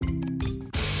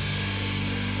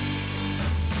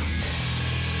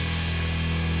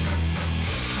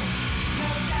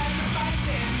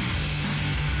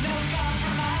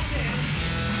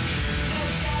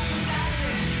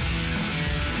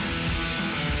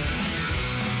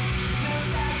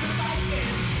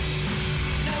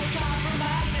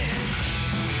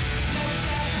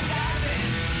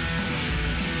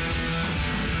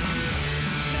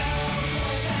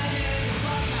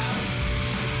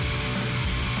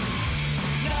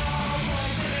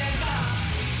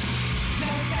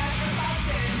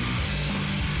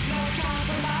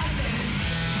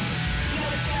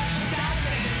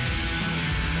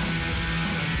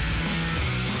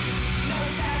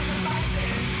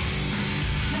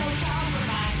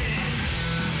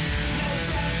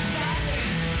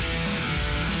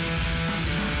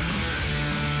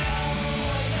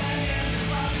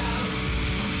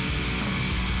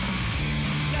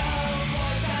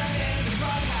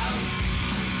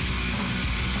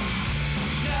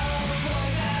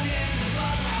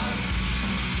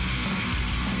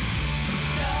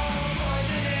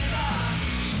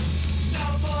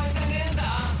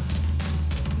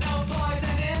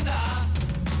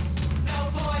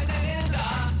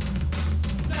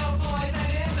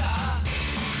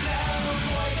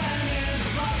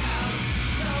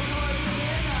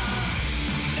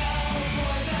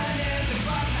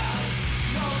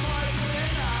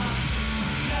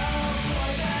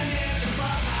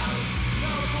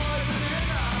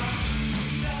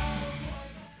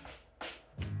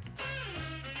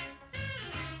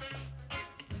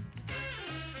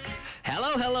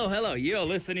Hello, hello. You're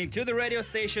listening to the radio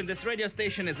station. This radio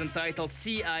station is entitled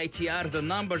CITR. The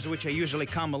numbers which I usually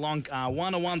come along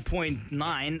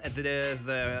 101.9.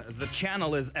 The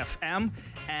channel is FM.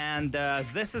 And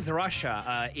this is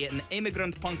Russia, an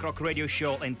immigrant punk rock radio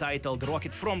show entitled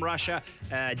Rocket from Russia.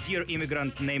 Dear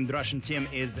immigrant named Russian Tim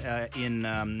is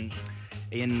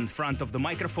in front of the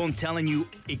microphone telling you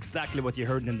exactly what you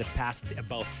heard in the past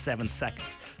about 7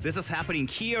 seconds. This is happening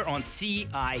here on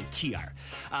CITR.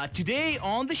 Today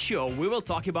on the show, we will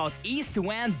talk about East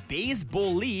Van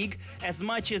Baseball League. As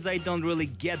much as I don't really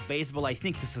get baseball, I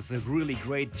think this is a really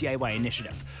great DIY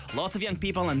initiative. Lots of young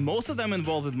people, and most of them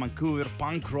involved in Vancouver,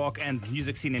 punk rock, and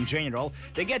music scene in general.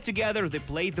 They get together, they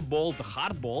play the ball, the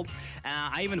hardball.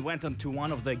 I even went on to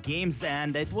one of the games,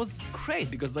 and it was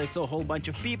great because I saw a whole bunch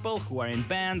of people who are in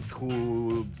bands,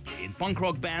 who in punk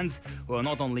rock bands, who are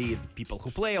not only people who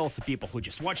play, also people who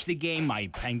just watch the game. I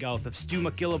hang out with Stu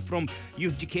McKillop from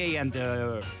Youth Decay and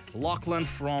Lachlan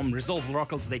from Resolve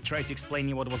Records. They tried to explain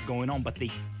me what was going on, but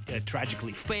they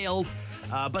tragically failed.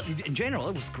 But in general,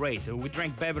 it was great. We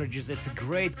drank beverages. It's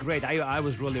great. I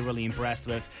was really impressed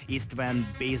with East Van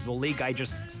Baseball League. I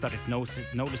just started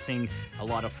noticing a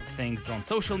lot of things on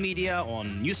social media,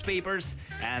 on newspapers,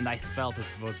 and I felt it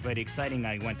was very exciting.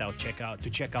 I went out to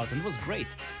check out, and it was great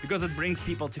because it brings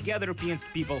people together, Europeans,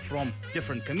 people from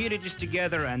different communities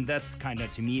together, and that's kind of,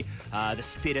 to me, the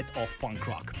spirit of punk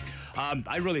rock.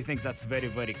 I really think that's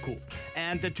very cool.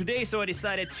 And today, so I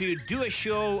decided to do a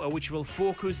show which will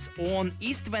focus on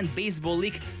East Van Baseball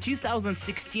League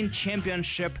 2016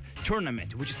 Championship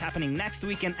Tournament, which is happening next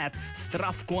weekend at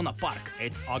Stravkona Park.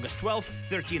 It's August 12th,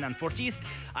 13th, and 14th.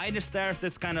 I understand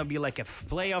this kind of be like a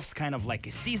playoffs, kind of like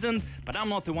a season, but I'm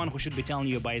not the one who should be telling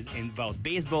you about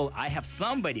baseball. I have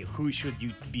somebody who should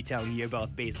be telling you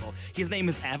about baseball. His name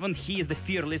is Evan. He is the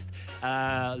fearless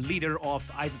leader of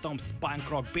Isotopes Punk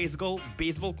Rock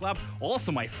Baseball Club.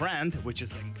 Also my friend, which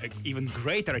is an even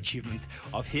greater achievement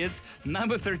of his.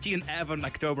 Number 13, Evan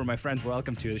October, my friend.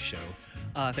 Welcome to the show.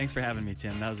 Thanks for having me,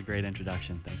 Tim. That was a great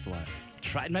introduction. Thanks a lot.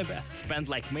 Tried my best. Spent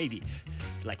maybe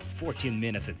 14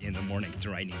 minutes in the morning to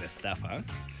writing this stuff, huh?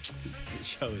 It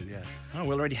shows, yeah. Oh,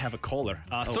 we already have a caller.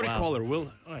 Sorry, wow.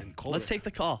 Caller. Let's take the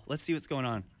call. Let's see what's going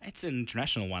on. It's an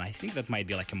international one. I think that might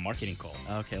be like a marketing call.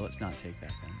 Okay, let's not take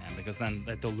that then. Yeah, because then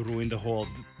that'll ruin the whole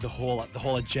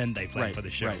agenda I planned for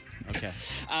the show. Right. Okay.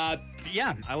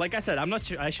 Like I said, I'm not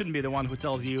sure. I shouldn't be the one who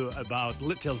tells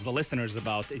the listeners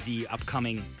about the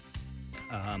upcoming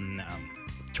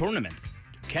tournament.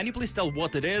 Can you please tell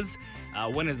what it is,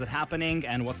 when is it happening,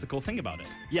 and what's the cool thing about it?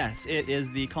 Yes, it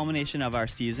is the culmination of our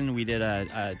season. We did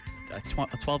a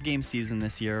 12-game season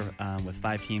this year with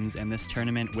 5 teams, and this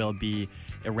tournament will be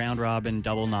a round-robin,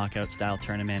 double knockout-style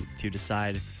tournament to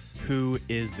decide who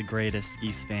is the greatest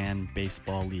East Van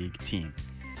Baseball League team.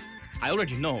 I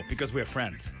already know because we're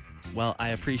friends. Well, I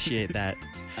appreciate that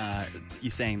you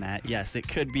saying that. Yes, it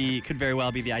could very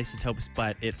well be the Isotopes,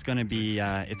 but it's going to be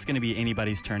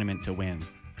anybody's tournament to win.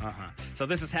 So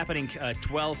this is happening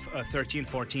 12, 13,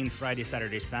 14, Friday,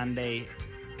 Saturday, Sunday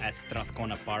at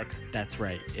Stravkona Park. That's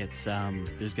right. It's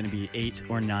there's going to be 8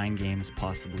 or 9 games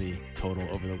possibly total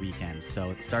over the weekend. So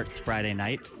it starts Friday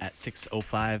night at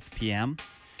 6:05 p.m.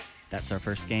 That's our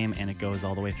first game, and it goes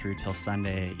all the way through till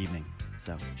Sunday evening.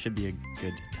 So it should be a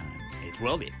good time. It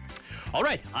will be. All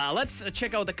right, let's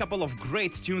check out a couple of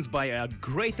great tunes by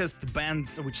greatest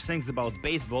bands which sings about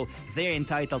baseball. They're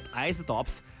entitled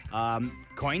Isotopes.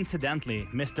 Coincidentally,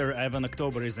 Mr. Evan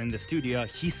October is in the studio.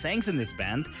 He sings in this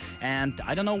band, and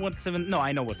I don't know what's even... No,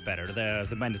 I know what's better.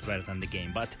 The band is better than the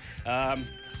game, but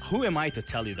who am I to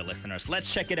tell you, the listeners?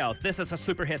 Let's check it out. This is a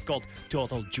super hit called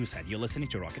Total Juicehead. You're listening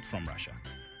to Rocket from Russia.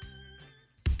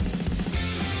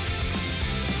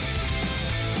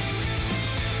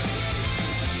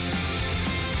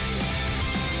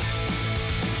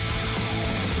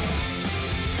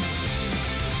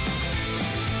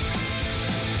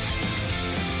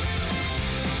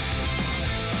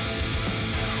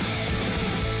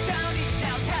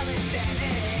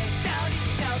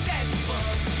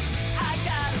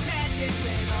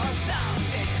 Little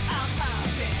something, I'm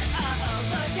popping,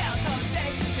 look out, don't say,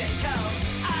 go.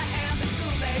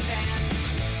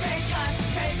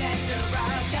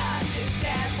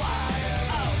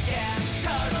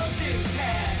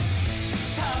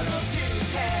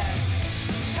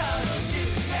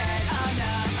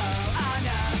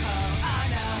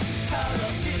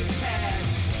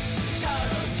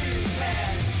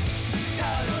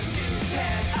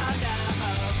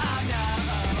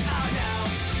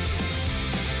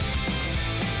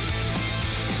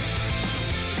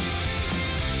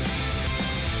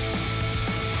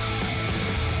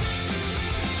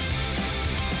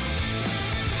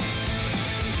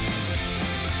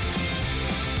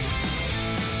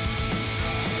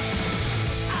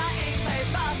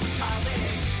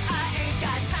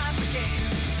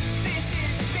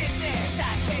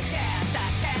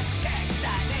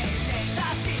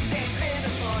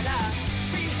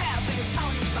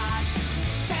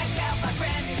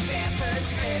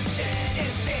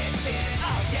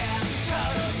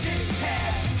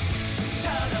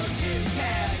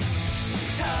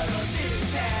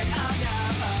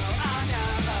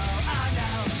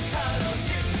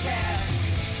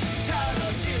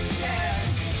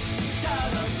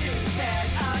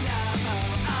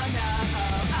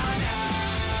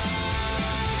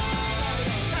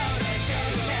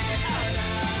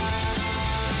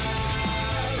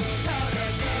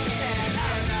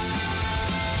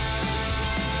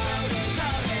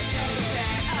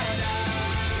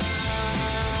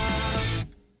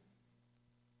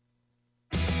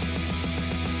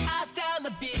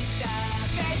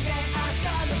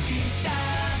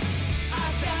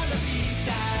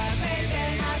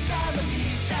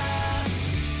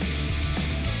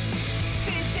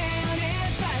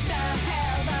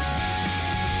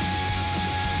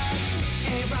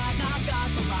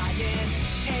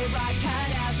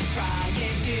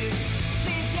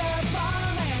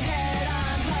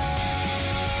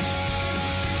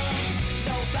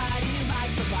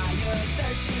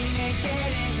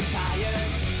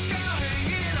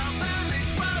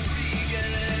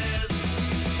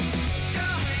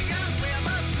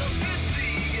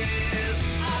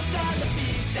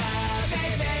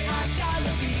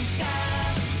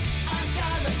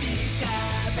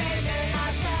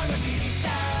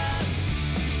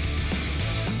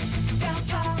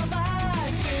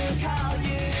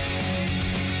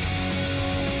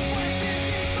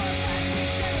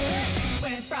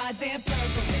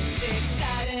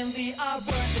 finally are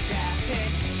worth the draft pick.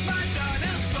 My son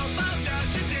is so bummed out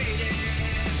you dated.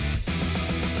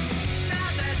 Now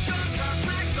that your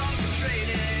contract's all been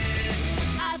traded.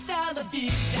 Hasta la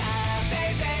vista,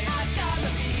 baby. Hasta la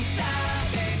vista,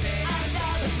 baby. Hasta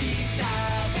la vista,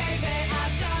 baby.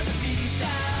 Hasta la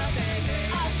vista, baby.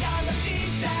 Hasta la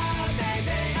vista,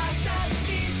 baby. Hasta la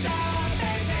vista,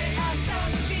 baby. Hasta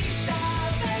la vista,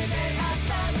 baby.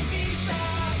 Hasta la vista,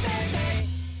 baby.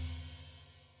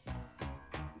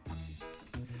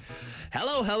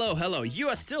 Hello, hello, hello. You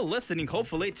are still listening,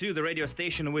 hopefully, to the radio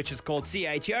station which is called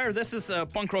CITR. This is a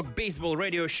punk rock baseball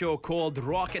radio show called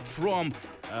Rocket from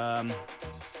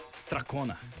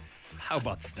Strakona. How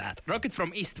about that? Rocket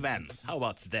from East Van. How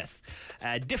about this?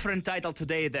 Different title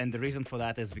today, and the reason for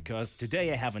that is because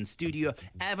today I have in studio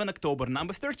Evan October,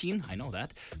 number 13, I know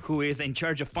that, who is in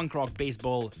charge of punk rock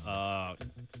baseball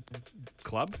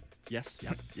club. Yes.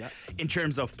 Yeah. In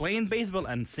terms of playing baseball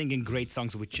and singing great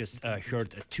songs, we just heard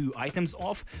two items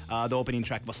of. The opening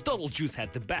track was Total Juice,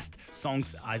 had the best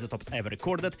songs Isotopes ever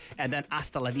recorded. And then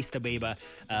Hasta La Vista Baby,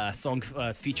 song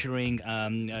featuring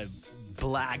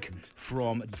Black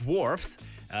from Dwarfs.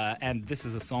 And this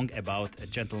is a song about a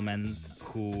gentleman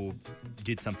who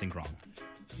did something wrong.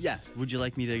 Yeah. Would you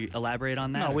like me to elaborate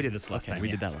on that? No, we did this last time. We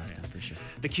yeah. did that last time, for sure.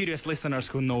 The curious listeners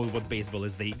who know what baseball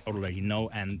is, they already know,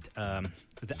 and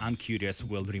the uncurious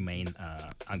will remain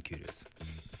uncurious.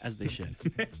 As they should.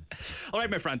 All right,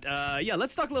 my friend.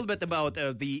 Let's talk a little bit about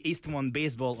the East One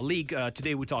Baseball League.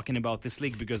 Today we're talking about this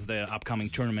league because the upcoming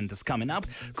tournament is coming up.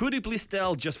 Could you please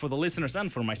tell, just for the listeners and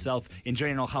for myself, in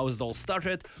general, how it all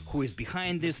started, who is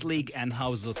behind this league, and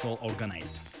how is it all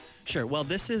organized? Sure. Well,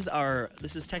 this is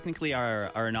technically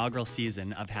our inaugural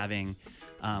season of having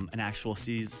an actual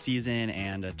season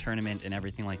and a tournament and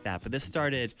everything like that. But this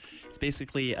started, it's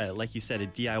basically, like you said, a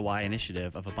DIY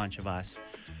initiative of a bunch of us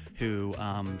who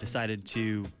decided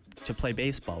to play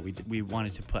baseball. We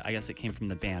wanted to put, I guess it came from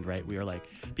the band, right? We were like,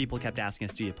 people kept asking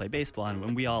us, do you play baseball?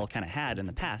 And we all kind of had in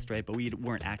the past, right? But we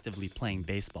weren't actively playing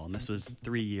baseball. And this was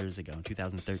 3 years ago, in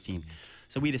 2013.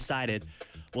 So we decided,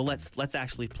 well, let's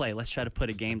actually play. Let's try to put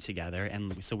a game together.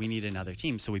 And so we need another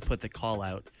team. So we put the call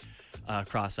out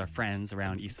across our friends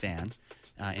around East Van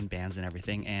in bands and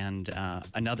everything. And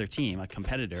another team, a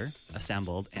competitor,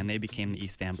 assembled, and they became the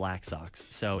East Van Black Sox.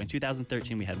 So in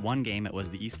 2013, we had one game. It was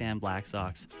the East Van Black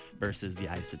Sox versus the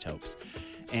Isotopes.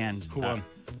 And Who won?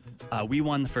 We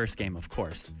won the first game, of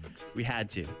course. We had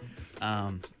to.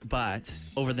 But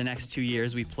over the next 2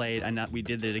 years, we played, and we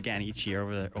did it again each year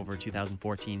over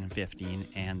 2014 and 15.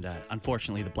 And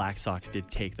unfortunately, the Black Sox did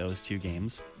take those two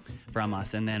games from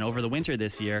us. And then over the winter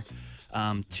this year,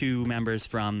 two members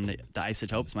from the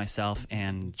Isotopes, myself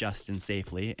and Justin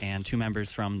Safely, and two members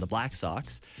from the Black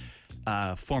Sox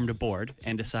formed a board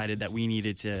and decided that we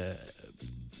needed to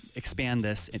expand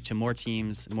this into more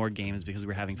teams, more games, because we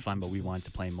were having fun, but we wanted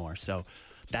to play more. So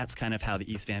that's kind of how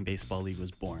the East Van Baseball League was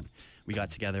born. We got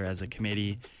together as a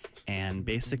committee, and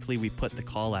basically we put the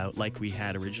call out like we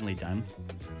had originally done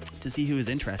to see who was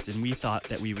interested, and we thought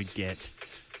that we would get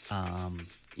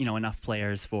enough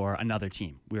players for another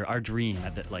team. Our dream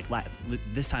at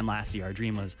this time last year, our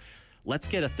dream was, let's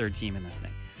get a third team in this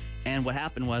thing. And what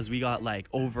happened was we got like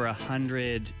over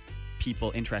 100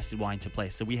 people interested wanting to play.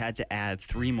 So we had to add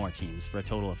 3 more teams for a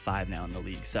total of 5 now in the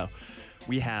league. So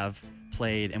we have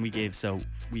played, and we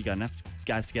got enough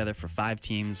guys together for 5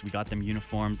 teams. We got them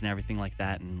uniforms and everything like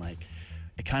that, and like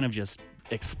it kind of just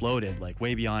exploded like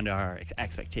way beyond our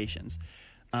expectations.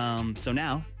 So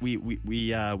now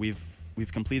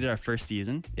we've completed our first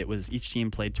season. It was, each team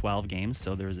played 12 games,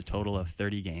 so there was a total of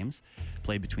 30 games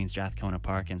played between Strathcona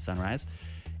Park and Sunrise.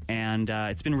 And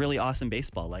it's been really awesome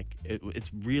baseball. Like it's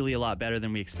really a lot better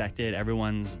than we expected.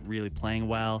 Everyone's really playing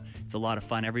well. It's a lot of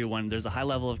fun. There's a high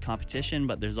level of competition,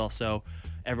 but there's also,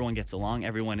 everyone gets along.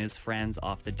 Everyone is friends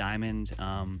off the diamond.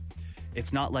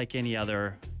 It's not like any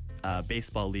other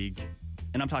baseball league.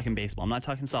 And I'm talking baseball. I'm not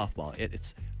talking softball.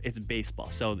 It's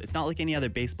baseball. So it's not like any other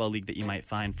baseball league that you might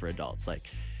find for adults. Like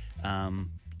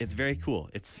it's very cool.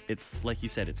 It's like you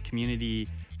said, it's community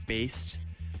based.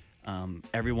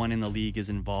 Everyone in the league is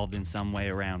involved in some way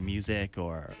around music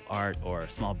or art or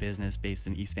small business based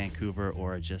in East Vancouver,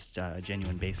 or just a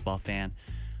genuine baseball fan.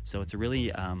 So it's a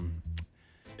really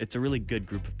good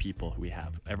group of people we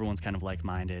have. Everyone's kind of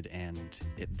like-minded, and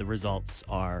the results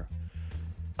are,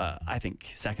 I think,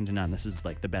 second to none. This is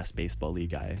like the best baseball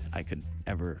league I could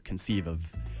ever conceive of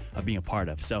being a part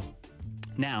of. So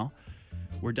now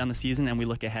we're done the season, and we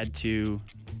look ahead to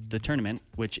the tournament,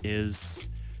 which is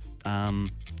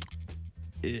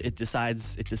it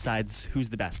decides who's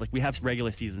the best. Like, we have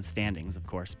regular season standings, of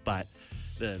course, but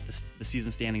the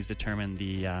season standings determine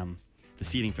the the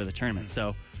seeding for the tournament.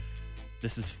 So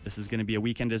this is going to be a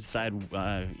weekend to decide,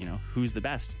 who's the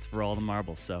best. It's for all the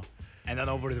marbles. So. And then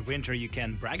over the winter, you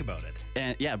can brag about it.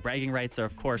 And yeah, bragging rights are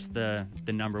of course the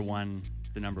number one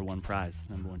prize,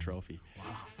 number one trophy.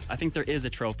 Wow. I think there is a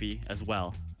trophy as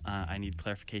well. I need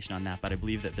clarification on that, but I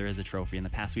believe that there is a trophy. In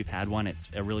the past, we've had one. It's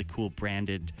a really cool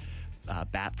branded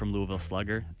bat from Louisville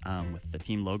Slugger with the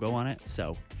team logo on it.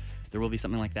 So there will be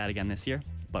something like that again this year.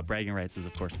 But bragging rights is,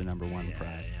 of course, the number one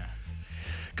prize. Yeah.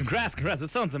 Congrats. It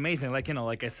sounds amazing.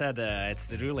 Like I said,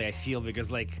 it's really, I feel,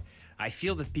 because I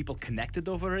feel that people connected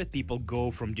over it. People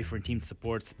go from different team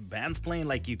supports, bands playing.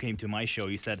 Like you came to my show,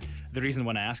 you said the reason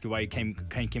when I asked you why you came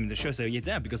to the show, so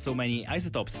yeah, because so many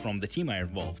Isotopes from the team are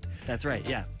involved. That's right.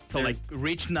 Yeah. So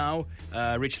Rich Lowe,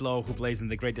 who plays in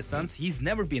the Greatest Sons, he's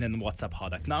never been in WhatsApp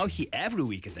Hodak. Now he every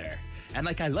week is there, and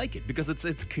I like it because it's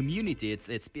a community.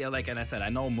 It's like, and I said I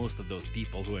know most of those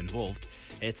people who are involved.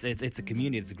 It's a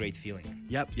community. It's a great feeling.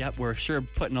 Yep. We're sure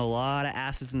putting a lot of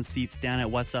asses in seats down at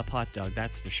What's Up Hot Dog.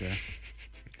 That's for sure.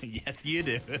 Yes, you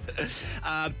do.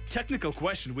 Technical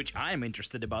question, which I'm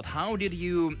interested about. How did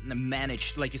you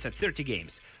manage, like you said, 30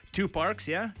 games, 2 parks,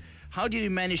 yeah? How did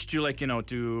you manage to,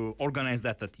 to organize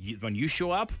that when you show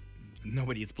up,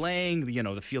 nobody is playing,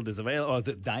 the field is available, or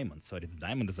the diamond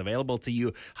is available to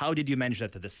you. How did you manage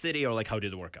that to the city, or how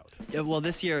did it work out? Yeah, well,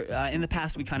 this year, in the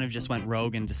past, we kind of just went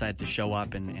rogue and decided to show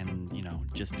up and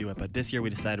just do it. But this year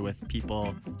we decided with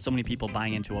so many people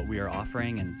buying into what we are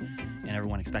offering and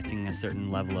everyone expecting a certain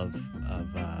level of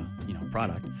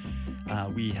product,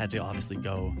 we had to obviously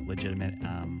go legitimate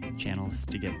channels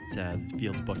to get the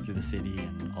fields booked through the city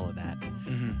and all of that.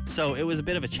 Mm-hmm. So it was a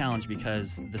bit of a challenge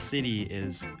because the city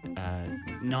is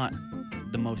not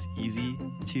the most easy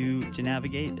to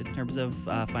navigate in terms of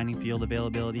finding field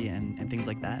availability and things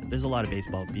like that. There's a lot of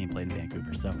baseball being played in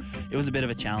Vancouver, so it was a bit of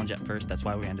a challenge at first. That's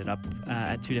why we ended up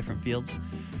at 2 different fields,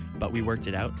 but we worked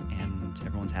it out and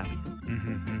everyone's happy.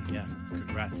 Mm-hmm. Yeah,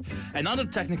 congrats. Another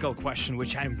technical question,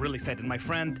 which I'm really excited. My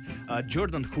friend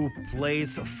Jordan, who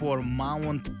plays for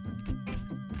Mount...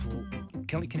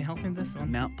 Can you help me with this one?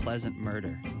 Mount Pleasant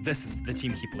Murder. This is the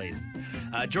team he plays.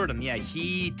 Jordan, yeah,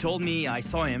 he told me, I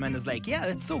saw him and was like, yeah,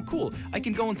 that's so cool. I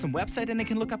can go on some website and I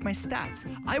can look up my stats.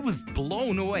 I was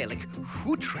blown away. Like,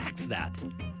 who tracks that?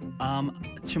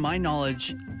 To my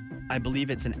knowledge, I believe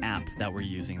it's an app that we're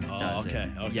using that does it.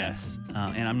 Okay. Yes,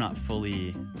 and I'm not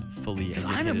fully educated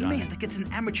I'm amazed. on it. Like, it's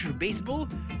an amateur baseball,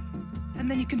 and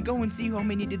then you can go and see how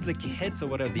many did hits or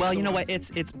whatever. Well, you know what?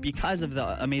 It's because of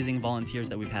the amazing volunteers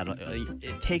that we've had.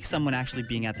 It takes someone actually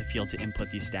being at the field to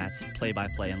input these stats,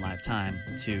 play-by-play in live time,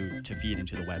 to feed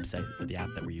into the website or the app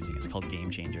that we're using. It's called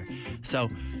Game Changer. So,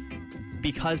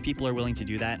 because people are willing to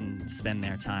do that and spend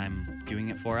their time doing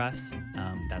it for us,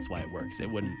 that's why it works. It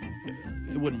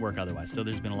wouldn't work otherwise. So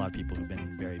there's been a lot of people who've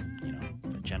been very,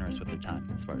 generous with their time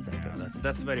as far as that goes.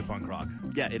 That's very punk rock.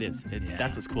 Yeah, it is.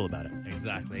 That's what's cool about it.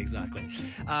 Exactly.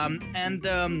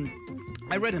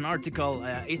 I read an article.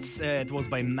 It was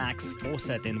by Max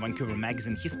Fawcett in Vancouver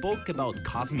Magazine. He spoke about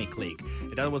Cosmic League.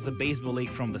 That was a baseball league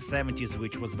from the 70s,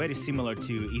 which was very similar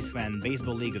to East Van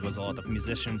Baseball League. It was a lot of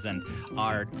musicians and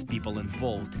arts people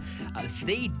involved.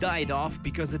 They died off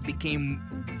because it became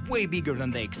way bigger than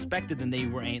they expected, and they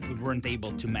weren't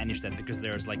able to manage that because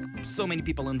there's so many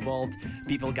people involved.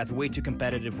 People got way too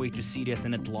competitive, way too serious,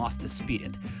 and it lost the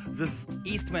spirit. With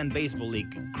East Van Baseball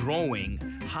League growing,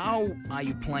 how are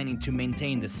you planning to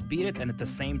maintain the spirit and at the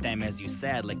same time, as you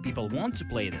said, people want to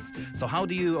play this? So how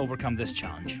do you overcome this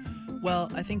challenge?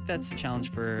 Well, I think that's a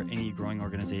challenge for any growing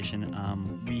organization.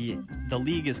 The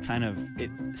league is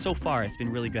so far it's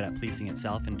been really good at policing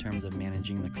itself in terms of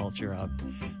managing the culture of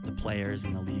the players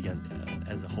and the league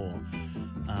as a whole.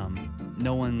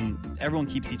 Everyone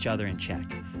keeps each other in check.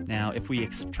 Now, if we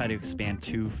try to expand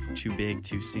too big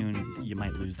too soon, you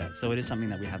might lose that. So it is something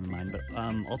that we have in mind. But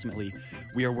ultimately,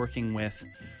 we are working with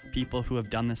people who have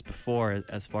done this before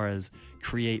as far as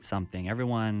create something.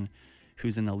 Everyone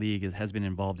who's in the league has been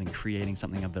involved in creating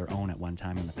something of their own at one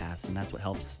time in the past, and that's what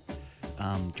helps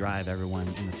drive everyone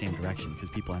in the same direction because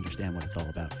people understand what it's all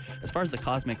about. As far as the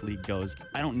Cosmic League goes,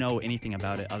 I don't know anything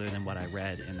about it other than what I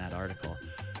read in that article.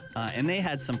 And they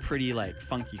had some pretty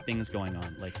funky things going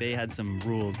on. They had some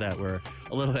rules that were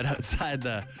a little bit outside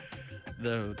the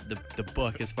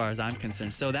book as far as I'm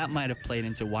concerned. So that might have played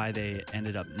into why they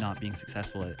ended up not being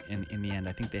successful in the end.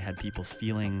 I think they had people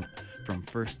stealing from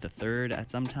first to third at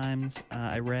some times,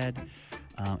 I read,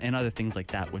 and other things like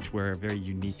that, which were very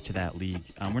unique to that league.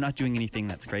 We're not doing anything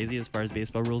that's crazy as far as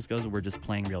baseball rules goes. We're just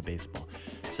playing real baseball.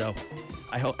 So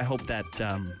I hope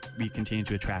that we continue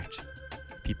to attract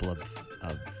people of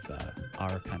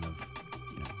our kind of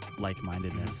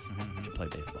like-mindedness to play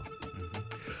baseball.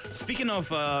 Speaking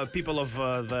of people of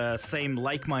the same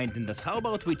like-mindedness, how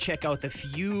about we check out a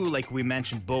few, like we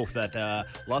mentioned both, that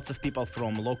lots of people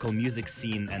from local music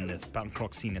scene and this punk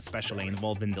rock scene especially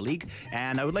involved in the league.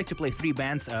 And I would like to play 3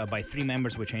 bands by 3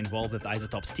 members which are involved with the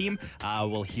Isotopes team.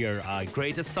 We'll hear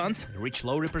Greatest Sons. Rich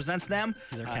Lowe represents them.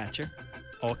 Their catcher.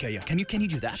 Okay, yeah. Can you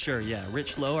do that? Sure, yeah.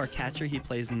 Rich Lowe, our catcher, he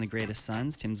plays in The Greatest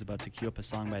Sons. Tim's about to cue up a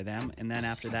song by them. And then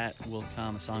after that will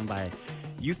come a song by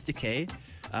Youth Decay,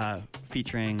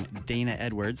 featuring Dana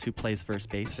Edwards, who plays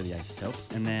first base for the Isotopes.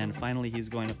 And then finally he's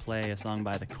going to play a song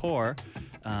by The Core,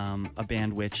 a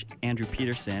band which Andrew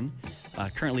Peterson,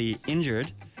 currently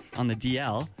injured on the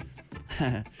DL,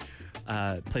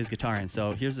 plays guitar in.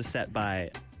 So here's a set by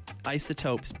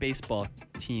Isotopes baseball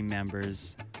team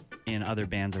members in other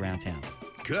bands around town.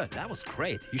 Good. That was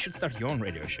great. You should start your own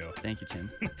radio show. Thank you, Tim.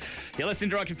 You're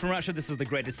listening to Rocket from Russia. This is The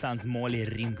Greatest Sons, Molly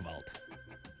Ringwald.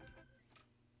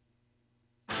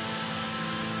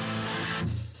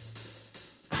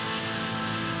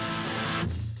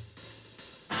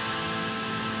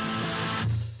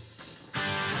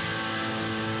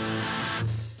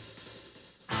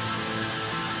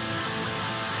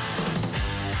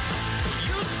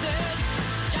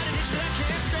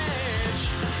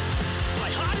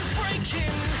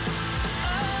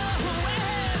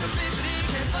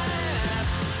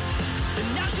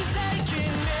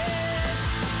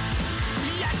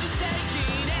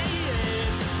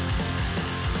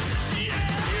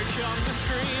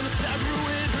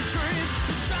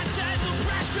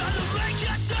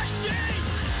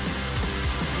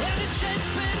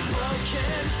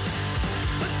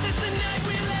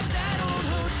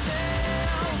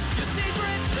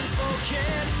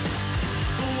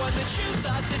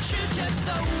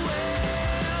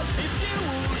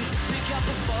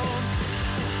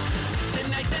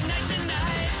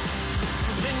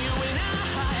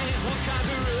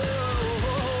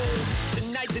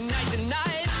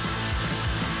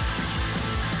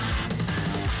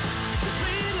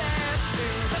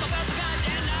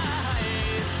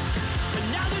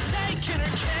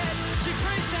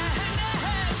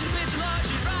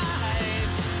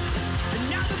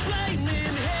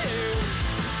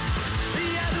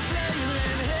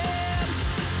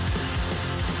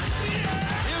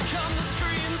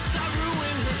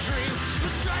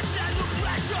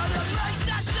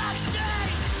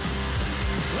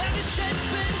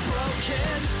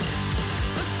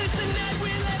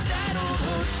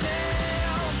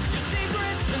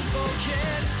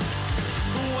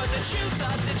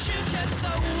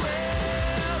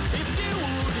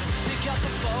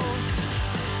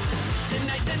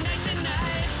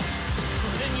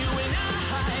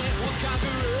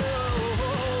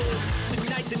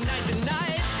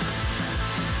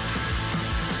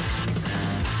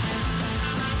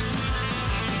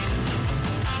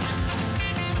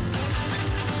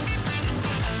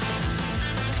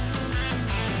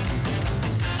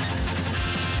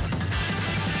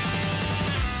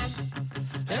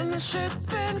 And the shit's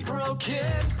been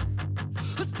broken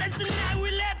since the night we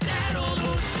left that old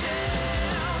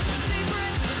hotel. The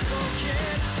secret's been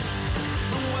spoken,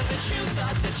 the one that you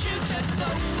thought that you kept so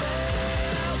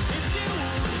well. If you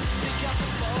would pick up the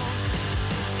phone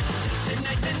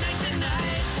tonight, tonight,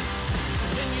 tonight,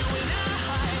 then you and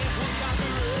I will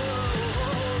conquer the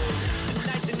road.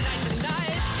 Tonight, tonight,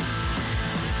 tonight.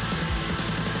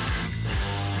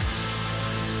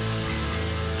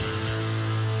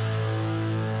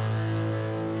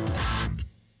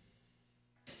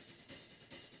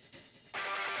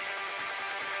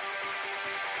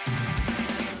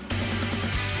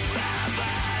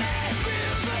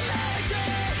 Feel the light.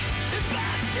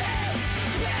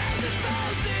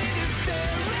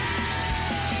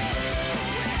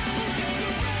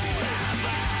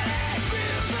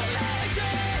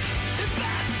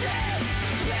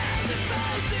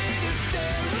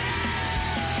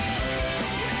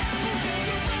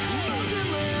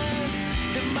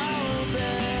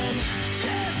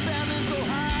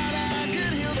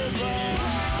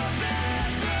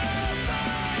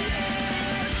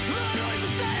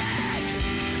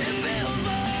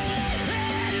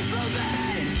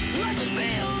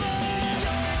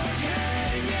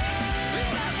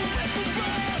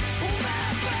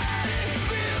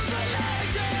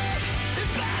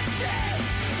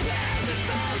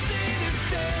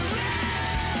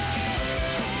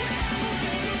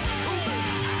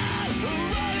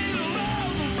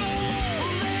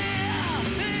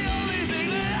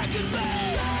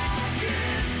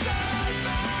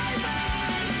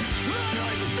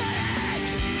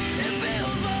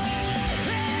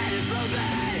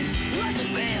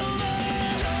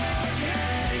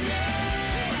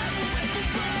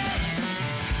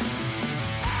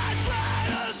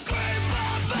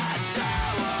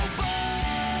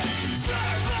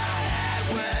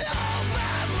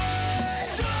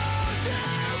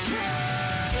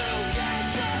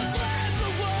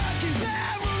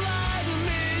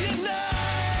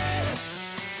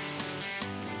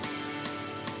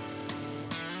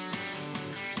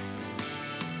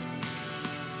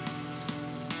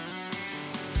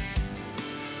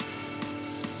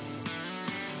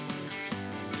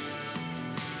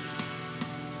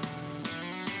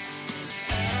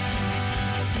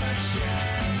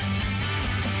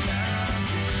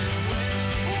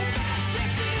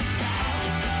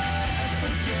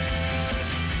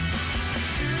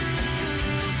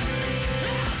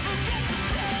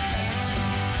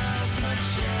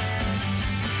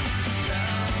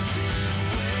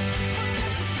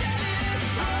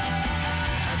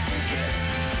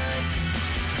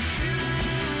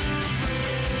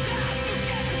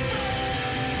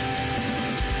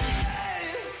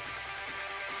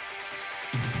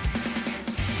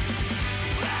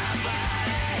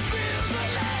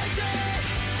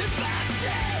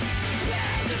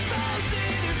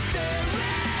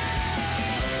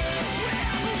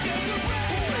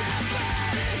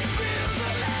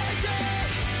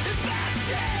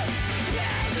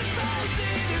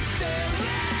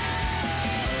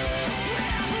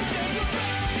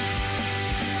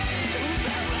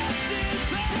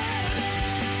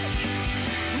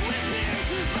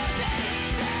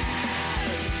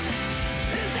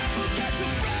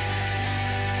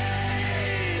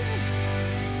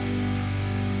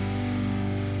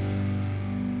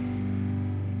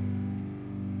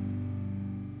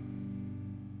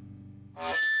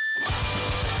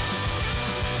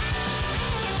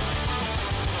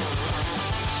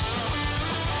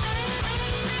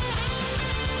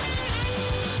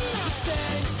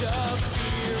 of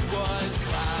fear was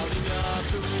clouding up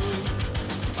the room.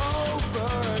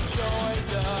 Overjoyed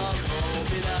the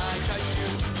moment I caught you.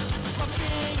 My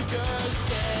fingers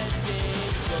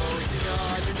dancing, closing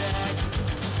on your neck.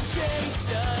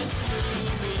 Jason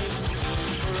screaming,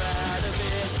 keep her out of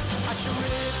it. I should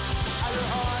rip out her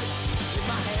heart with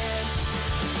my hands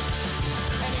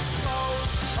and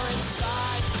expose her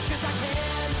insides, 'cause I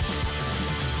can.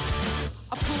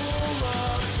 A pool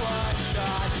of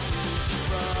bloodshot leaking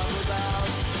from her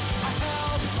mouth. I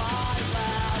held my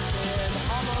laugh and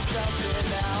almost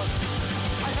melted out.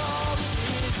 I hope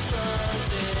these burns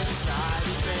inside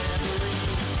his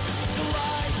memories. The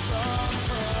light from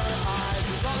her eyes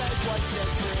was all that was set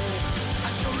free.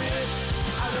 I shall rip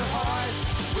out her heart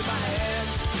with my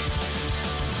hands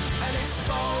and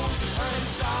expose her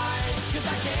insides, 'cause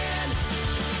I can.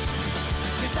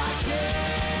 'Cause I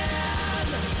can.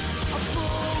 A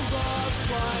pool of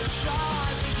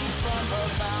bloodshot leaking from her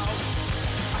mouth.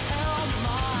 I held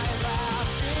my laugh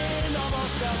and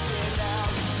almost melted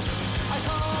out. I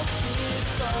hope this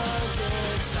burns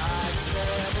inside his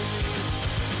memories.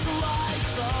 The light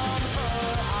from her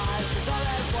eyes was all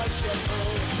that was set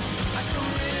free. I shall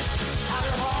rip out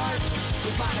her heart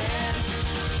with my hands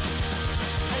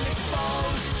and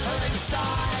expose her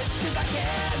insides, 'cause I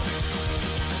can.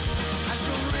 I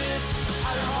shall rip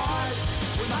out her heart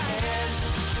with my hands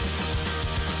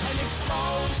and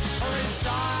expose her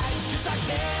insides, 'cause I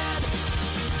can.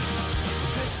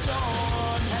 The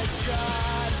storm has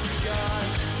just begun.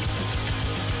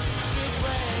 It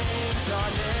rains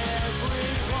on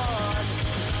everyone.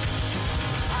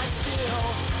 I still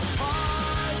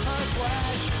find her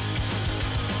flesh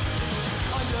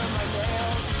under my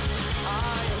nails. I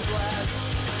am blessed.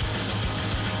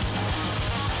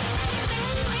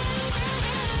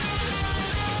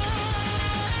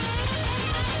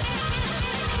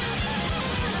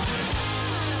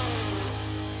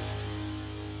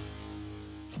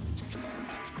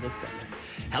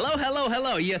 Hello, hello,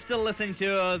 hello. You're still listening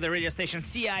to the radio station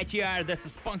CITR. This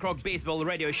is punk rock baseball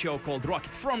radio show called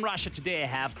Rocket from Russia. Today I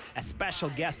have a special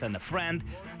guest and a friend,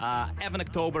 Evan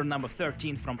October, number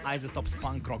 13 from Isotopes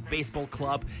Punk Rock Baseball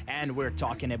Club. And we're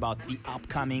talking about the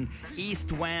upcoming East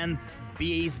Van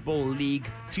Baseball League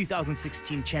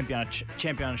 2016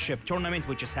 championship tournament,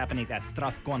 which is happening at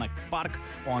Strathcona Park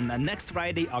on next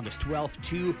Friday, August 12th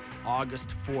to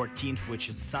August 14th, which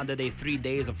is Sunday. 3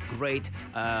 days of great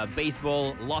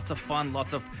baseball, lots of fun,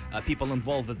 lots of people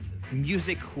involved with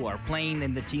music who are playing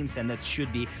in the teams, and it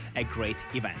should be a great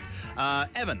event.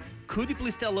 Evan, could you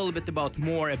please tell a little bit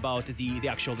more about the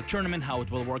actual tournament, how it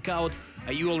will work out?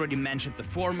 You already mentioned the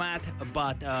format,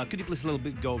 but could you please a little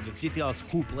bit go with details,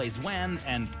 who plays when,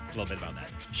 and a little bit about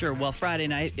that? Sure. Well, Friday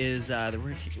night is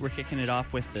we're kicking it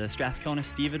off with the Strathcona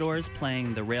Stevedores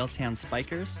playing the Railtown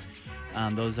Spikers.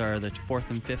 Those are the 4th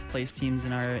and 5th place teams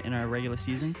in our regular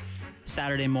season.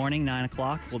 Saturday morning, 9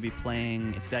 o'clock, we'll be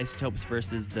playing, it's the Isotopes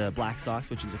versus the Black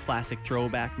Sox, which is a classic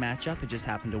throwback matchup. It just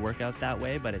happened to work out that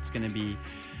way, but it's going to be,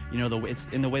 it's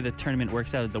in the way the tournament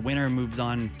works out, the winner moves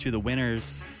on to the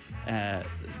winner's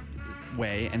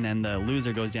way, and then the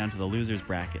loser goes down to the loser's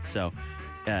bracket. So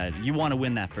you want to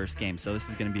win that first game. So this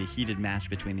is going to be a heated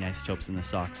match between the Isotopes and the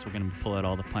Sox. We're going to pull out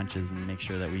all the punches and make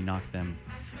sure that we knock them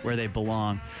where they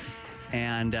belong.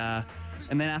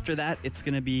 And then after that, it's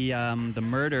going to be the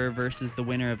Murder versus the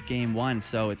winner of Game 1.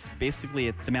 So it's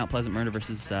the Mount Pleasant Murder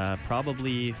versus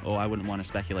probably, I wouldn't want to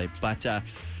speculate, but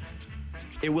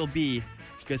it will be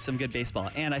some good baseball.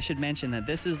 And I should mention that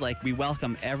this is we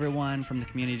welcome everyone from the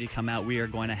community to come out. We are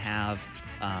going to have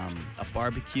a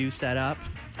barbecue set up,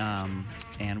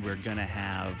 and we're going to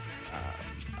have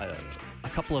a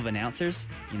couple of announcers,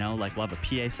 we'll have a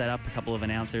PA set up, a couple of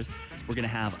announcers. We're going to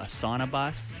have a sauna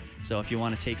bus. So if you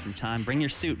want to take some time, bring your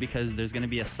suit, because there's going to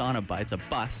be a sauna bus. It's a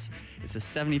bus. It's a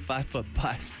 75-foot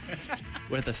bus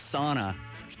with a sauna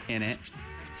in it.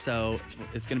 So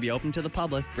it's going to be open to the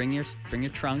public. Bring your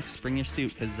trunks, bring your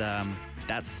suit, because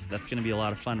that's going to be a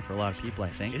lot of fun for a lot of people, I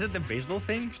think. Is it the baseball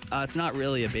thing? It's not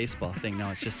really a baseball thing. No,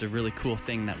 it's just a really cool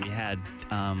thing that we had.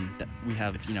 That we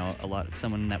have,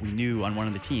 someone that we knew on one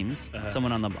of the teams.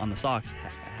 Someone on the Sox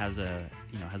has the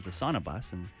sauna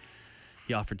bus, and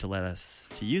he offered to let us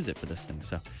to use it for this thing.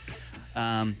 So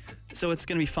it's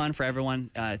going to be fun for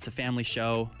everyone. It's a family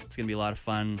show. It's going to be a lot of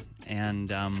fun,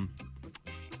 and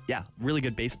really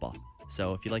good baseball.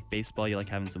 So if you like baseball, you like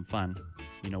having some fun,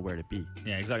 you know where to be.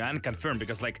 Yeah, exactly. I'm confirmed,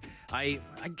 because I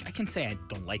can say I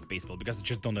don't like baseball because I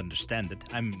just don't understand it.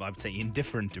 I would say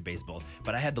indifferent to baseball,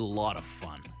 but I had a lot of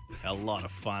fun.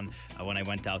 When I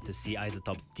went out to see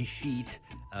Isotopes defeat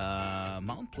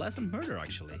Mount Pleasant Murder,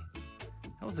 actually.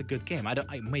 That was a good game.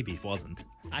 Maybe it wasn't.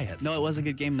 I had. No, it was a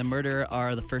good game. The Murder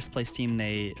are the first place team.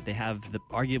 They have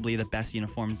arguably the best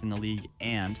uniforms in the league,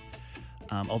 and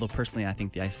although personally I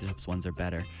think the Isotopes ones are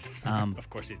better. Of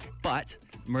course you do. But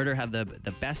Murder have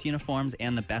the best uniforms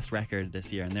and the best record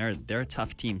this year, and they're a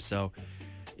tough team. So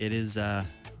it is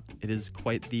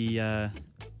quite the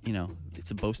it's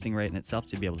a boasting right in itself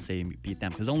to be able to say you beat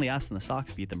them, because only us and the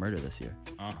Sox beat the Murder this year.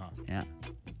 Yeah.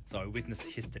 So I witnessed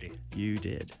history. You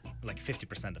did. Like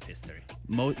 50% of history.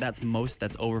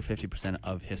 That's over 50%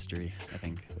 of history, I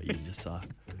think, what you just saw.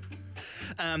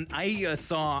 I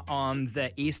saw on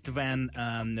the East Van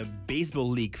Baseball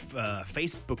League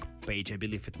Facebook page, I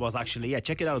believe it was actually. Yeah,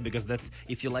 check it out, because that's,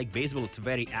 if you like baseball, it's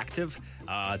very active.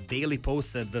 Daily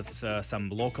posted with some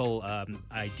local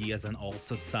ideas and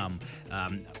also some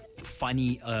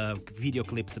funny video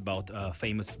clips about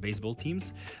famous baseball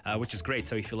teams, which is great.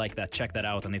 So if you like that, check that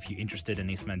out. And if you're interested in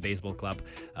Eastman Baseball Club,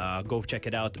 go check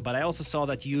it out. But I also saw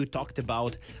that you talked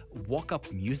about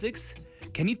walk-up musics.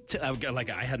 Can you,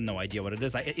 I had no idea what it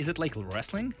is. Is it like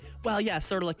wrestling? Well, yeah,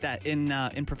 sort of like that.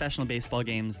 In professional baseball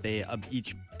games, they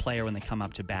each player, when they come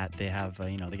up to bat, they have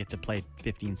they get to play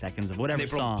 15 seconds of whatever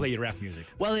song. They play rap music.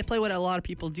 Well, they play what a lot of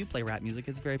people do play rap music.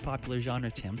 It's a very popular genre,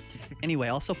 Tim. Anyway,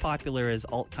 also popular is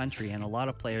alt country, and a lot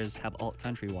of players have alt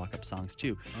country walk-up songs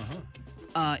too.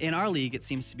 In our league, it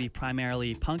seems to be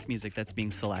primarily punk music that's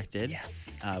being selected.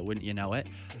 Yes. Wouldn't you know it?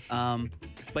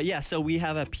 But yeah, so we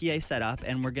have a PA set up,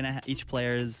 and we're gonna each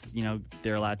player's,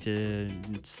 they're allowed to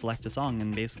select a song,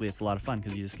 and basically it's a lot of fun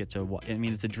because you just get to. I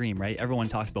mean, it's a dream, right? Everyone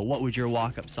talks about what would your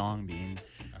walk-up song be, and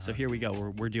so here we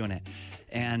go. We're doing it,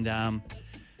 and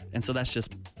so that's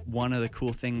just one of the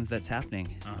cool things that's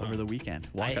happening over the weekend.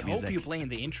 Walk-up music. I hope you play in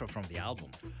the intro from the album,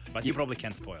 but you probably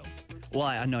can't spoil. Well,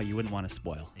 I know you wouldn't want to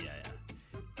spoil. Yeah.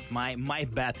 My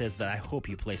bet is that I hope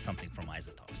you play something from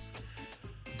Isotopes.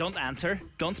 Don't answer.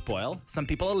 Don't spoil. Some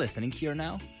people are listening here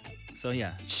now. So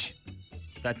yeah, shh.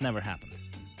 That never happened.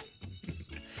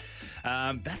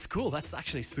 That's cool. That's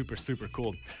actually super, super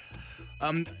cool.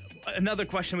 Another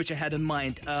question which I had in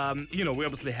mind, we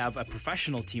obviously have a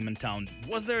professional team in town.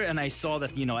 Was there, and I saw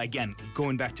that, again,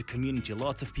 going back to community,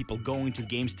 lots of people going to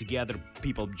games together,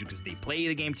 people because they play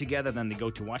the game together, then they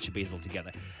go to watch the baseball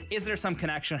together. Is there some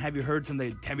connection? Have you heard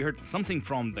something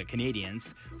from the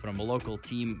Canadians, from a local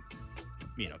team?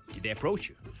 Did they approach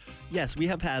you? Yes, we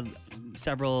have had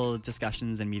several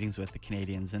discussions and meetings with the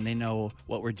Canadians, and they know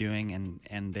what we're doing,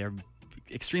 and they're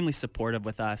extremely supportive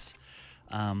with us.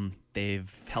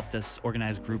 They've helped us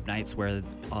organize group nights where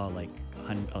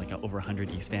over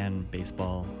 100 East Van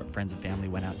baseball friends and family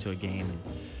went out to a game, and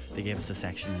they gave us a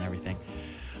section and everything.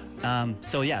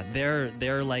 So yeah, they're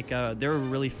a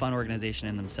really fun organization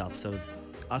in themselves. So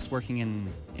us working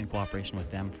in cooperation with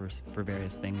them for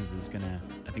various things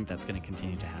I think that's gonna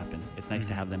continue to happen. It's nice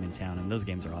to have them in town, and those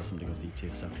games are awesome to go see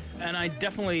too. So, and I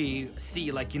definitely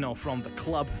see, from the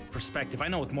club perspective, I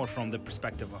know it more from the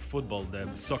perspective of football, the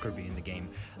soccer being the game,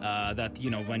 that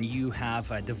when you have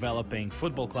a developing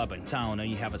football club in town and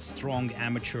you have a strong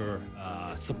amateur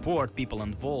support, people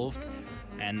involved.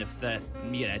 And if that,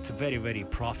 it's a very, very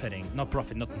not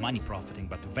money profiting,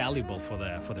 but valuable for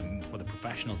the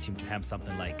professional team to have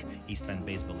something like East Van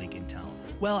Baseball League in town.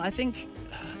 Well, I think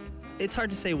it's hard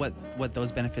to say what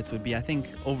those benefits would be. I think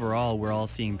overall we're all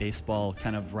seeing baseball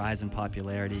kind of rise in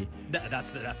popularity. That's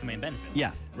the main benefit.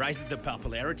 Yeah, rise in the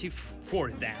popularity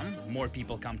for them. More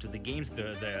people come to the games.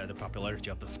 The popularity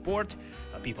of the sport.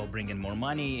 People bring in more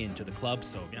money into the club.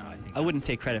 So yeah, I wouldn't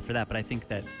take credit for that, but I think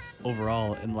that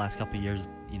overall in the last couple of years,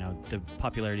 the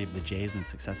popularity of the Jays and the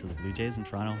success of the Blue Jays in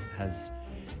Toronto has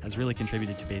really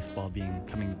contributed to baseball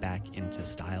coming back into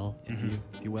style,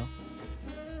 if you will.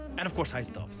 And of course,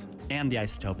 Isotopes. And the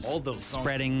Isotopes. All those songs.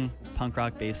 Spreading punk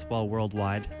rock baseball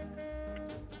worldwide.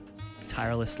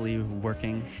 Tirelessly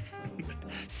working.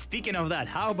 Speaking of that,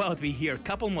 how about we hear a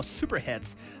couple more super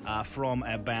hits from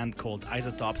a band called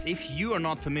Isotopes. If you are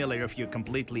not familiar, if you're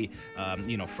completely,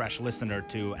 fresh listener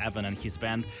to Evan and his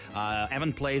band,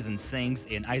 Evan plays and sings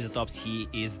in Isotopes. He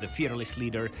is the fearless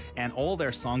leader, and all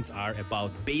their songs are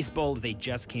about baseball. They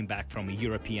just came back from a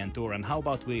European tour. And how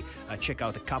about we check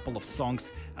out a couple of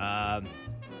songs?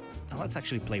 Let's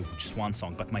actually play just one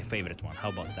song, but my favorite one. How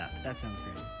about that? That sounds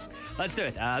great. Let's do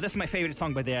it. This is my favorite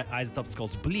song by the Isotopes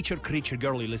called Bleacher Creature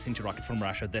Girl. You're listening to Rocket from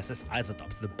Russia. This is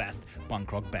Isotopes, the best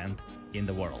punk rock band in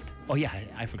the world. Oh yeah,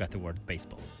 I forgot the word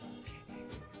baseball.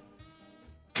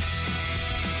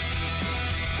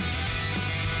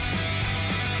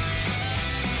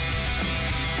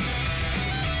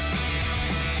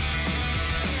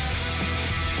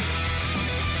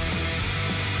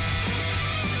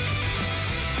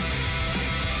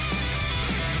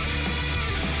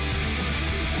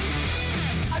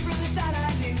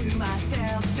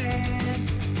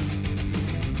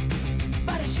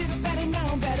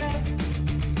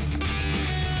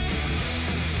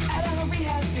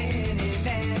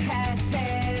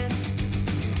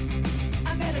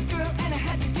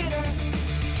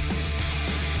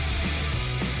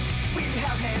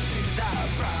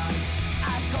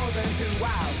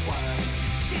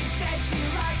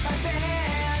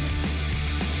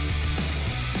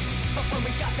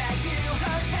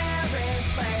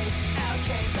 place. Out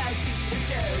came back to New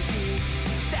Jersey.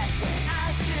 That's when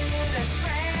I should have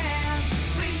swam.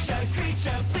 Creature,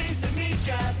 creature, pleased to meet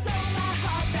ya. Throw my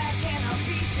heart back and I'll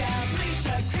beat ya.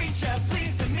 Creature, creature,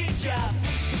 pleased to meet ya.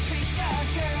 Creature,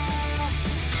 girl.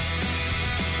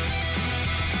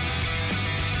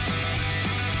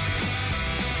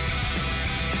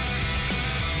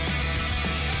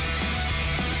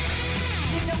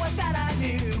 You know, I thought I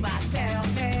knew myself,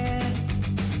 man,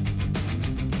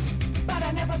 but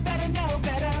I never better know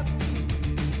better.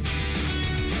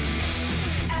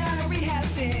 Out on a rehab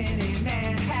stint in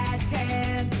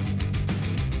Manhattan,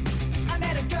 I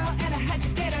met a girl and I had to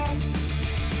get her.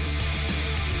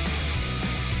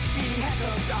 We had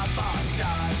those softball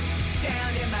stars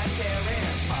down in my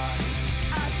Karen Park.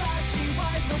 I thought she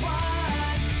was the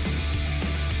one,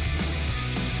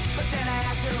 but then I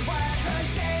asked her what her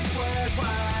safe word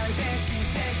was, and she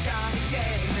said Johnny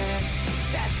Damon.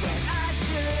 That's when I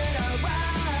should have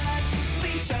run.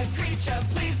 Creature, creature,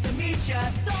 pleased to meet ya.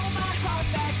 Throw my heart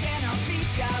back and I'll beat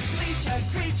ya. Creature,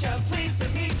 creature, pleased to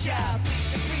meet ya.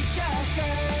 Creature, creature,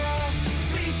 girl.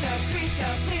 Creature,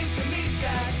 creature, pleased to meet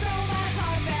ya. Throw my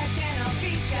heart back and I'll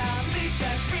beat ya.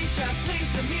 Creature, creature,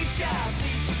 pleased to meet ya.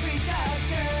 Creature, creature,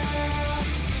 girl.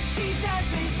 She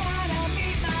doesn't wanna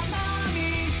meet my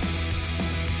mommy.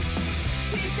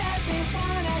 She doesn't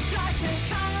wanna talk to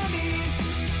commies.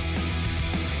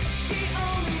 She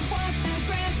only wants the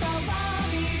grand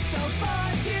salami. So for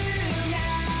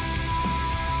tonight,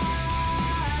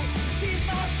 she's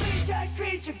my creature,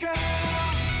 creature girl.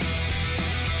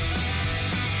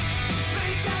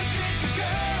 Creature, creature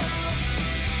girl.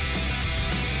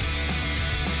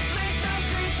 Creature,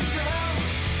 creature girl.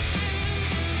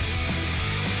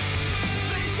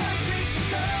 Creature, creature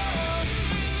girl. Creature, creature girl.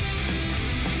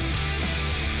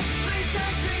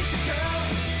 Creature, creature girl.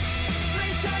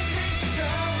 Creature, creature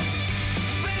girl.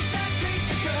 Creature,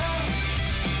 creature girl.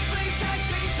 Creature,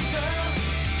 creature girl.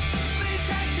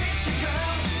 Creature, creature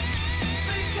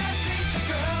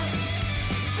girl.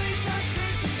 Creature,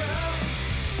 creature girl.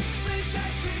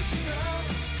 Creature, creature girl.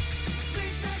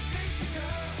 Creature, creature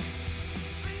girl.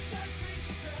 Creature,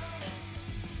 creature girl.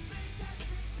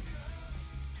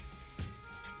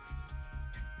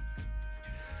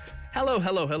 Hello,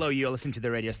 hello, hello. You're listening to the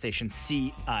radio station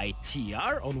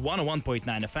CITR on 101.9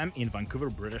 FM in Vancouver,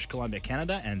 British Columbia,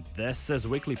 Canada. And this is a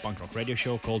weekly punk rock radio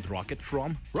show called Rocket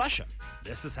from Russia.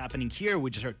 This is happening here. We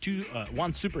just heard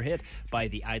one super hit by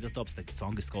the Isotopes. The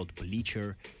song is called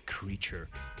Bleacher Creature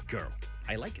Girl.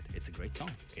 I like it. It's a great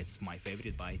song. It's my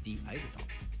favorite by the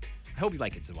Isotopes. I hope you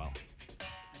like it as well.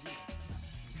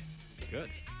 Good.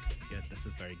 Good. This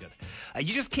is very good.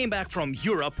 You just came back from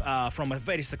Europe from a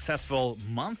very successful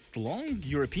month-long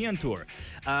European tour.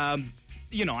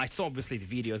 You know, I saw obviously the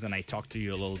videos and I talked to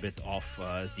you a little bit off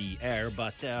the air,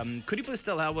 but could you please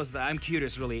tell I'm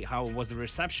curious really, how was the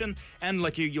reception? And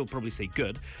like you'll probably say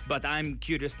good, but I'm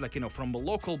curious, like, you know, from a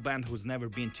local band who's never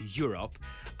been to Europe,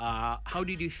 how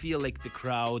did you feel like the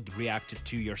crowd reacted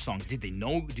to your songs? Did they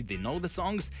know the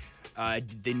songs?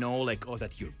 Did they know, like, oh,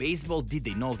 that you're baseball? Did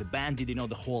they know the band? Did they know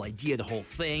the whole idea, the whole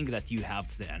thing, that you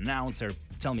have the announcer?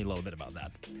 Tell me a little bit about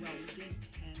that. Well, we did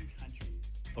 10 countries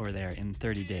over there in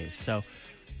 30 days. So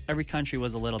every country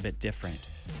was a little bit different.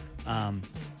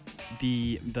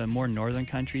 The more northern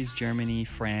countries, Germany,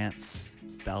 France,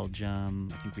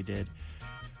 Belgium, I think we did.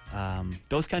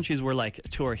 Those countries were like a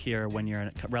tour here when you're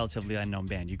a relatively unknown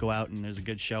band. You go out and there's a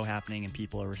good show happening and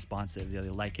people are responsive. They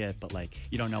like it, but like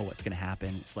you don't know what's going to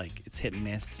happen. It's like it's hit and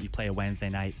miss. You play a Wednesday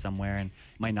night somewhere and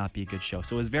it might not be a good show.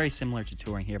 So it was very similar to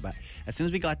touring here. But as soon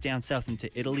as we got down south into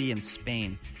Italy and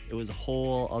Spain, it was a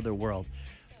whole other world.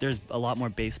 There's a lot more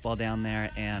baseball down there,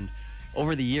 and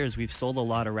over the years we've sold a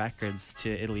lot of records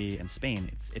to Italy and Spain.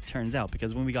 It turns out,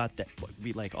 because when we got there,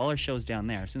 we like all our shows down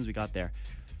there. As soon as we got there,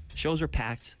 shows were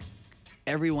packed.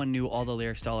 Everyone knew all the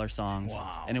lyrics to all our songs.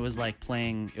 Wow. And it was like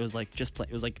playing. It was like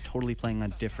totally playing a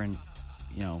different,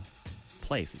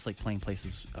 place. It's like playing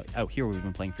places out here where we've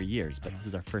been playing for years, but this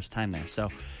is our first time there. So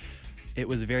it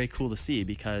was very cool to see,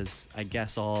 because I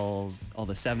guess all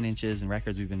the 7 inches and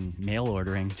records we've been mail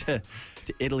ordering to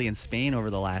Italy and Spain over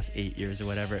the last 8 years or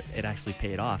whatever, it actually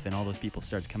paid off, and all those people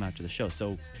started to come out to the show.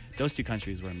 So those 2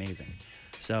 countries were amazing.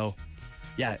 So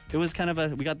yeah, it was kind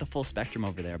of we got the full spectrum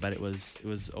over there, but it was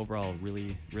overall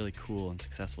really, really cool and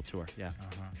successful tour. Yeah.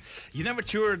 Uh-huh. You never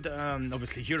toured,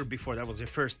 obviously, Europe before. That was your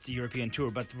first European tour,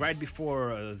 but right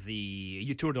before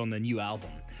you toured on the new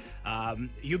album.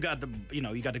 You got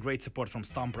the great support from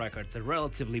Stomp Records, a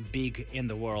relatively big in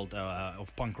the world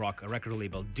of punk rock record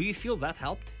label. Do you feel that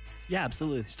helped? Yeah,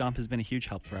 absolutely. Stomp has been a huge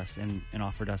help for us and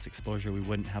offered us exposure we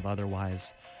wouldn't have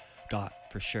otherwise got,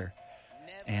 for sure.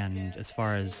 And as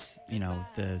far as,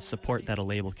 the support that a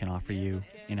label can offer you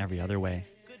in every other way,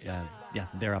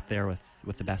 they're up there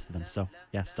with the best of them. So,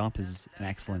 yeah, Stomp is an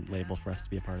excellent label for us to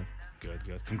be a part of.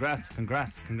 Good. Congrats.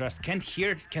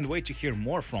 Can't wait to hear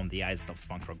more from the Isotopes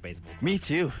Punk Rock Baseball Club. Me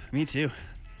too.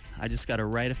 I just got to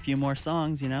write a few more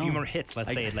songs, A few more hits,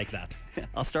 let's say it like that.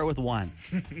 I'll start with one.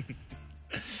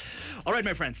 All right,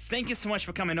 my friends, thank you so much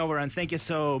for coming over, and thank you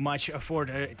so much for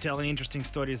telling interesting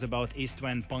stories about East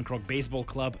Van Punk Rock Baseball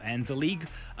Club and the league.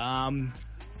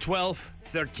 12th,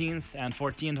 13th, and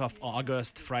 14th of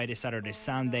August, Friday, Saturday,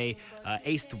 Sunday,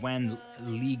 East Van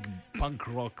League Punk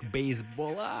Rock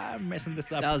Baseball. I'm messing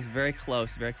this up. That was very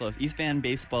close. East Van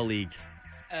Baseball League.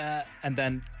 And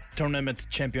then Tournament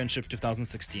Championship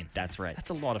 2016. That's right. That's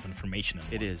a lot of information.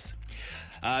 It is.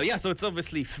 So it's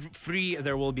obviously free.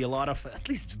 There will be a lot of, at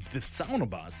least the sauna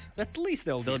bus. At least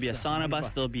there'll be a sauna bus.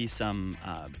 There'll be some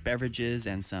beverages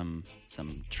and some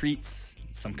treats,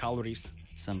 some calories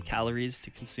to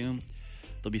consume.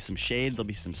 There'll be some shade. There'll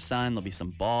be some sun. There'll be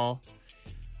some ball.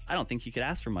 I don't think you could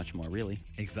ask for much more, really.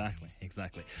 Exactly.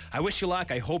 I wish you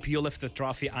luck. I hope you lift the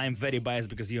trophy. I'm very biased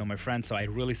because you are my friend, so I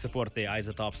really support the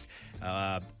Isotopes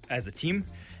as a team.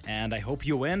 And I hope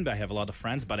you win. I have a lot of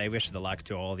friends, but I wish the luck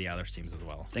to all the other teams as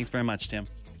well. Thanks very much, Tim.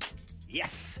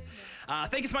 Yes.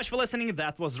 Thank you so much for listening.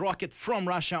 That was Rocket from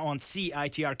Russia on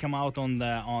CITR. Come out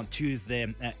to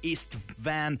the East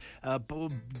Van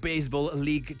Baseball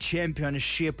League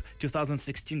Championship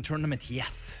 2016 tournament.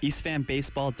 Yes.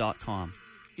 EastVanBaseball.com.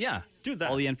 Yeah, do that.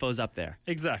 All the info's up there.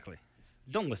 Exactly.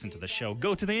 Don't listen to the show.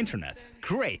 Go to the internet.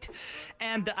 Great.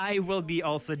 And I will be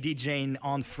also DJing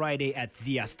on Friday at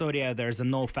the Astoria. There's a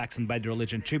No Facts and Bad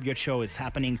Religion tribute show is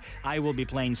happening. I will be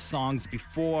playing songs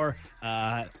before,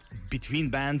 between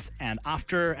bands, and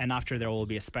after. And after there will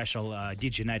be a special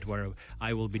DJ night where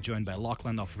I will be joined by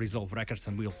Lachlan of Resolve Records,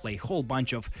 and we'll play a whole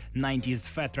bunch of 90s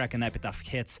Fat Track and Epitaph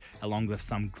hits along with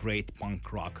some great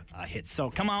punk rock hits. So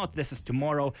come out. This is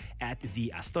tomorrow at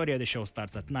the Astoria. The show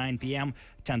starts at 9 p.m.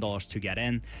 $10 to get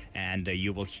in, and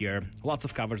you will hear lots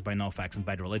of covers by No Facts and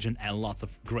Bad Religion and lots of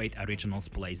great originals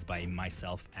played by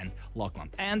myself and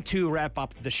Lachlan. And to wrap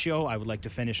up the show, I would like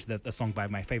to finish the song by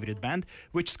my favorite band,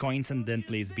 which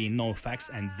coincidentally is being No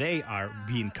Facts, and they are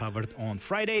being covered on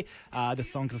Friday. The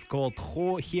song is called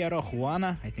Hero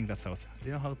Juana. I think that's how. Do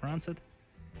you know how to pronounce it?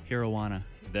 Hirowana.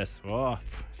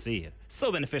 See, so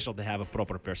beneficial to have a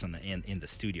proper person in the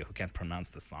studio who can pronounce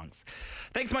the songs.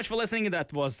 Thanks so much for listening.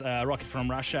 That was Rocket from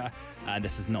Russia.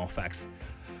 This is No Facts,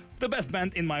 the best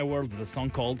band in my world, with a song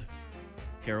called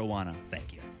Hirowana.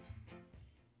 Thank you.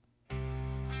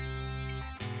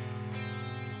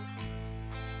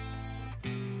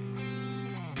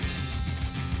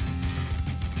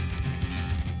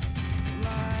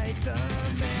 Light the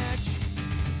match.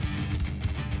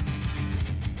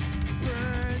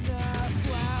 Burn the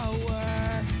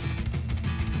flower.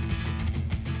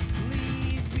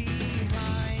 Leave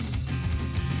behind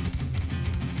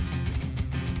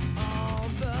all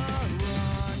the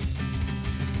wrong.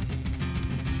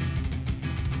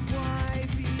 Why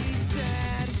be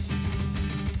sad?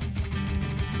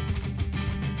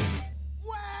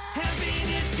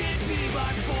 Happiness can be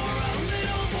bought for a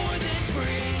little more than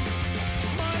free.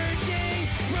 Modern day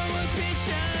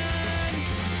prohibition.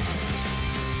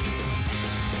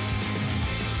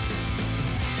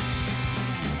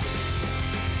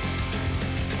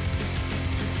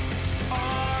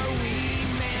 Are we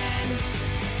men?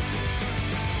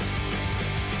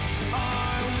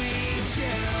 Are we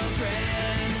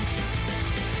children?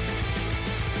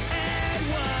 At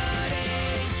what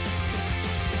age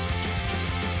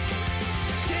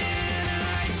can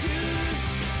I choose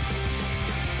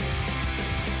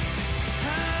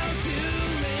how to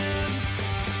live?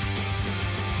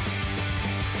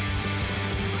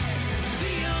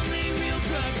 The only real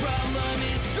drug problem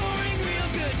is scoring real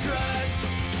good drugs.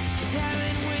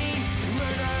 Haven't we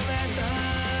learned our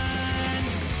lesson?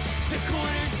 The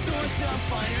corner store sells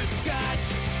finer scotch,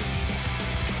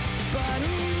 but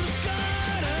who